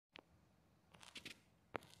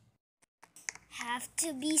have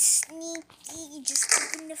to be sneaky. Just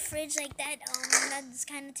open the fridge like that. Oh, that's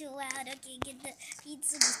kind of too loud. Okay, get the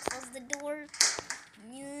pizza. Just close the door.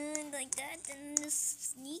 Yeah, like that, and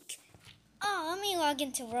just sneak. Oh, let me log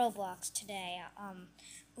into Roblox today.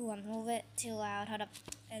 Ooh, I'm a little bit too loud. Hold up.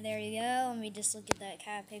 There you go. Let me just look at that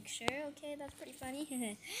cat picture. Okay, that's pretty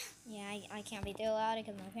funny. Yeah, I can't be too loud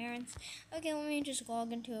because of my parents. Okay, let me just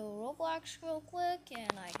log into Roblox real quick,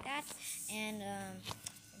 and like that. And,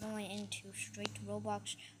 going into straight to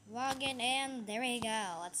Roblox login, and there we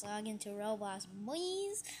go. Let's log into Roblox,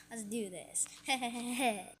 boys. Let's do this.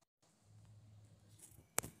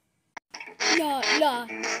 La la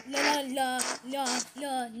la la la la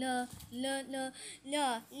la la la la la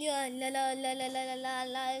la la la la la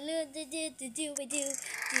la la do.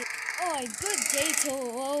 Oh, good day to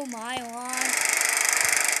oh my lawn.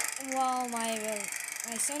 While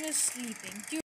my son is sleeping.